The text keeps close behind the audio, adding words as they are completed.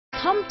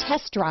Come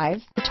test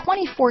drive the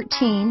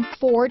 2014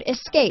 Ford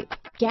Escape.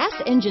 Gas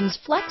engines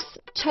flex,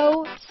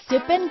 tow,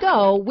 sip and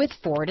go with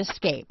Ford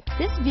Escape.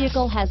 This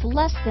vehicle has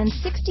less than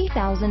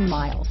 60,000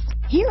 miles.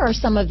 Here are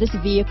some of this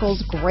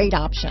vehicle's great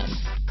options: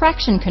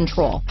 traction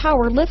control,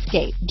 power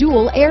liftgate,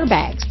 dual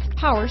airbags,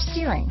 power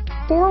steering,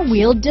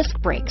 four-wheel disc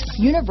brakes,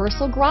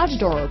 universal garage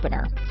door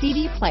opener,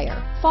 CD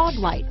player, fog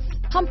lights,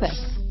 compass,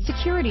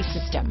 security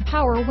system,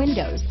 power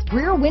windows,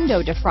 rear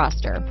window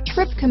defroster,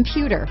 trip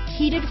computer,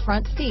 heated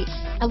front seats,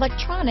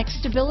 electronic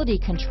stability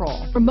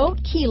control, remote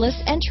keyless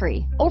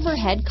entry,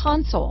 overhead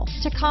console,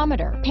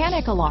 tachometer,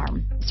 panic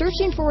alarm.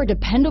 Searching for a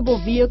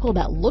dependable vehicle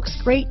that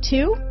looks great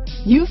too?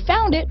 You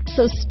found it,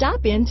 so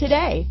stop in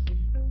today.